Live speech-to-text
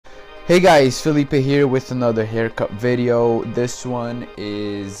Hey guys, Felipe here with another haircut video. This one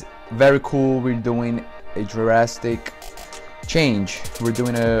is very cool. We're doing a drastic change. We're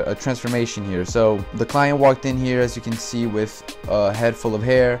doing a transformation here. So the client walked in here, as you can see, with a head full of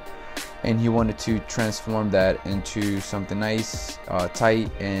hair, and he wanted to transform that into something nice,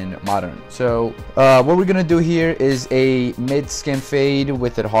 tight and modern. So what we're gonna do here is a mid skin fade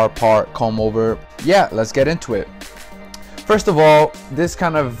with a hard part comb over. Yeah, let's get into it. First of all, this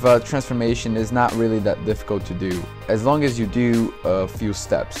kind of transformation is not really that difficult to do, as long as you do a few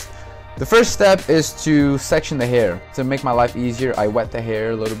steps. The first step is to section the hair. To make my life easier, I wet the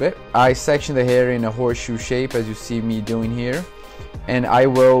hair a little bit. I section the hair in a horseshoe shape, as you see me doing here, and I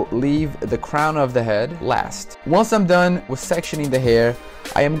will leave the crown of the head last. Once I'm done with sectioning the hair,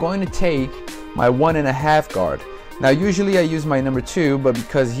 I am going to take my 1.5 guard. Now usually I use my number 2, but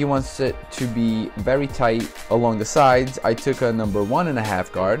because he wants it to be very tight along the sides, I took a number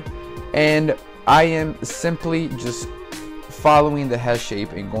 1.5 guard, and I am simply just following the head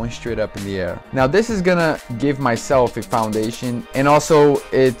shape and going straight up in the air. Now this is gonna give myself a foundation, and also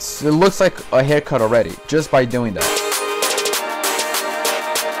it looks like a haircut already just by doing that.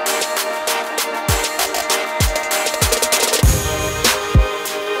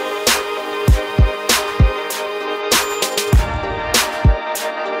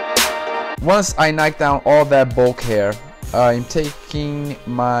 Once I knock down all that bulk hair, I'm taking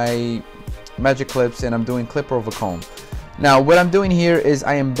my magic clips and I'm doing clipper over comb. Now what I'm doing here is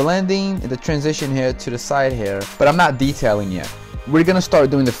I am blending the transition hair to the side hair, but I'm not detailing yet. We're gonna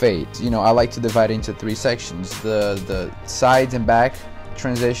start doing the fades. You know, I like to divide it into 3 sections: the sides and back,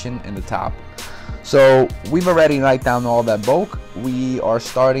 transition, and the top. So we've already knocked down all that bulk. We are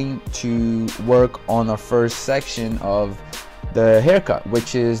starting to work on our first section of the haircut,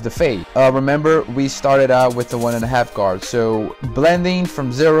 which is the fade. Remember, we started out with the 1.5 guard, so blending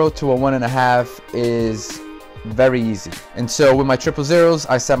from 0 to a 1.5 is very easy. And so with my 000s,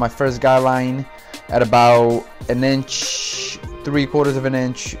 I set my first guideline at about 1 inch, 3/4 of an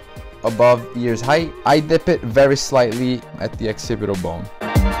inch above ear's height. I dip it very slightly at the occipital bone.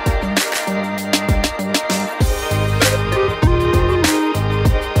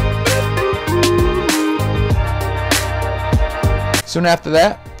 Soon after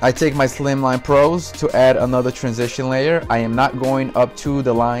that, I take my Slimline Pros to add another transition layer. I am not going up to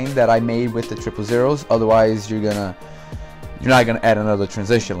the line that I made with the 000s, otherwise you're not gonna add another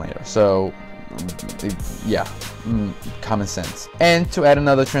transition layer. So yeah, common sense. And to add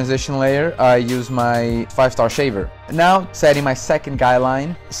another transition layer, I use my 5-star shaver. Now setting my second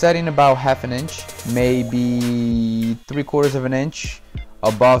guideline, setting about 1/2 inch, maybe 3/4 of an inch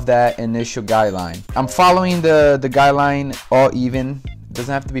above that initial guideline. I'm following the guideline all even. It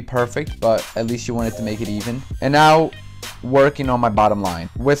doesn't have to be perfect, but at least you want it to make it even. And now working on my bottom line.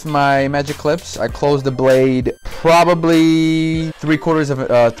 With my magic clips, I close the blade probably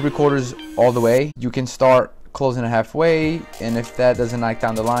 3/4 all the way. You can start closing it halfway, and if that doesn't knock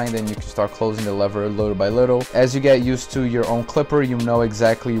down the line, then you can start closing the lever little by little. As you get used to your own clipper, you know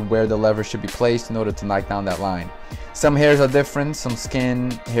exactly where the lever should be placed in order to knock down that line. Some hairs are different, some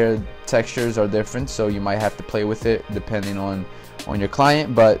skin hair textures are different, so you might have to play with it depending on your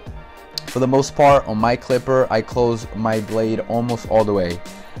client, but for the most part on my clipper, I close my blade almost all the way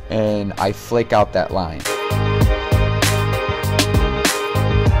and I flake out that line.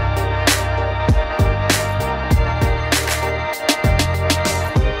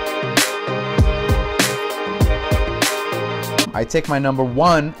 I take my number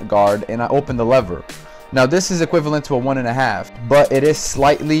 1 guard and I open the lever. Now this is equivalent to a 1.5, but it is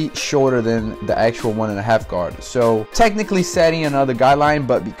slightly shorter than the actual 1.5 guard. So technically setting another guideline,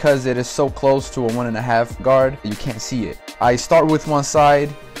 but because it is so close to a 1.5 guard, you can't see it. I start with one side,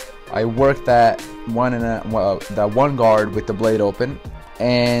 I work that 1 guard with the blade open,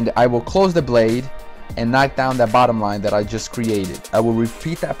 and I will close the blade and knock down that bottom line that I just created. I will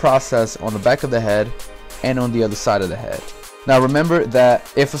repeat that process on the back of the head and on the other side of the head. Now remember that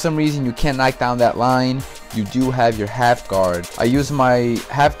if for some reason you can't knock down that line, you do have your 1/2 guard. I use my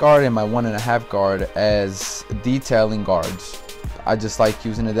 1/2 guard and my 1.5 guard as detailing guards. I just like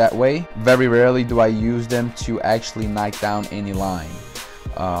using it that way. Very rarely do I use them to actually knock down any line.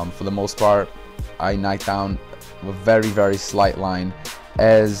 For the most part, I knock down a very slight line,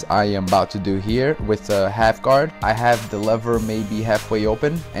 as I am about to do here with a 1/2 guard. I have the lever maybe halfway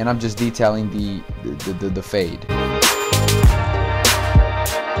open, and I'm just detailing the fade.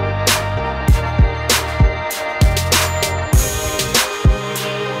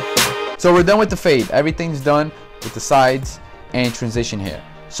 So we're done with the fade. Everything's done with the sides and transition hair.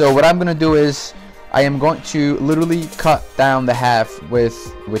 So what I'm gonna do is I am going to literally cut down the half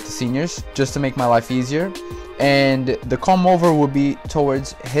with the seniors just to make my life easier, and the comb over will be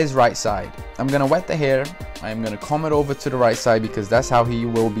towards his right side. I'm gonna wet the hair, I'm gonna comb it over to the right side because that's how he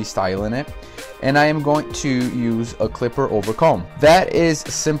will be styling it, and I am going to use a clipper over comb. That is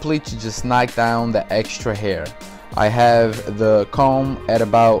simply to just knock down the extra hair. I have the comb at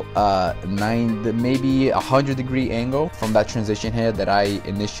about maybe 100-degree angle from that transition hair that I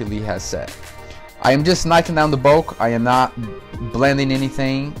initially had set. I am just knocking down the bulk. I am not blending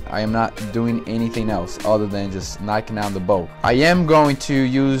anything. I am not doing anything else other than just knocking down the bulk. I am going to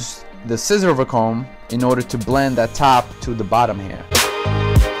use the scissor over comb in order to blend that top to the bottom hair.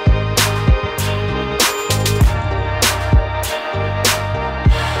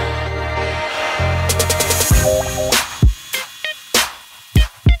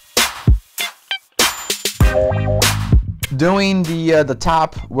 Doing the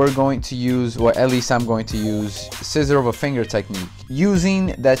top, we're going to use, or at least I'm going to use, scissor over finger technique,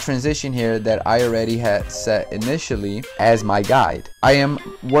 using that transition here that I already had set initially as my guide. I am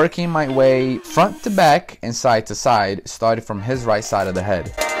working my way front to back and side to side, starting from his right side of the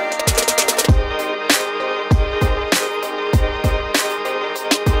head.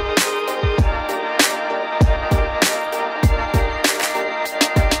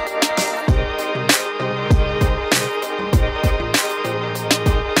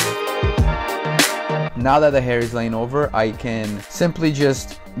 Now that the hair is laying over, I can simply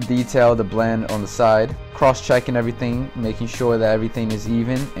just detail the blend on the side, cross-checking everything, making sure that everything is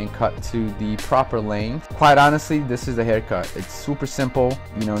even and cut to the proper length. Quite honestly, this is the haircut. It's super simple.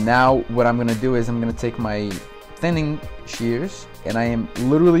 You know, now what I'm gonna do is I'm gonna take my thinning shears and I am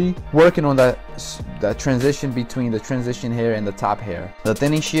literally working on that transition between the transition hair and the top hair. The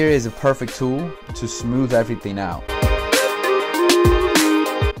thinning shear is a perfect tool to smooth everything out,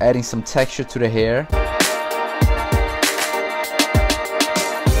 adding some texture to the hair.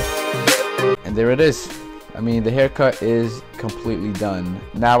 And there it is. I mean, the haircut is completely done.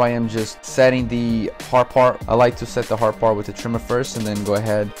 Now I am just setting the hard part. I like to set the hard part with the trimmer first and then go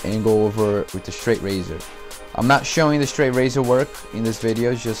ahead and go over with the straight razor. I'm not showing the straight razor work in this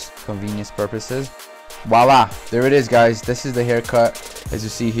video, just convenience purposes. Voila, there it is, guys. This is the haircut as you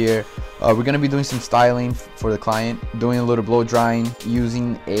see here. We're gonna be doing some styling for the client, doing a little blow drying,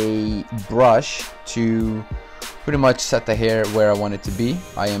 using a brush to pretty much set the hair where I want it to be.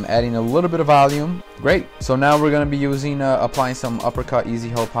 I am adding a little bit of volume. Great. So now we're gonna be using applying some Uppercut Easy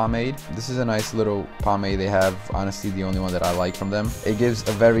Hold pomade. This is a nice little pomade they have. Honestly, the only one that I like from them. It gives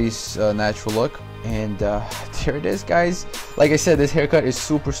a very natural look. And there it is, guys. Like I said, this haircut is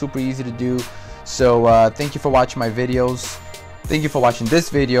super easy to do. So thank you for watching my videos. Thank you for watching this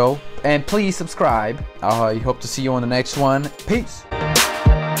video, and please subscribe. I hope to see you on the next one. Peace.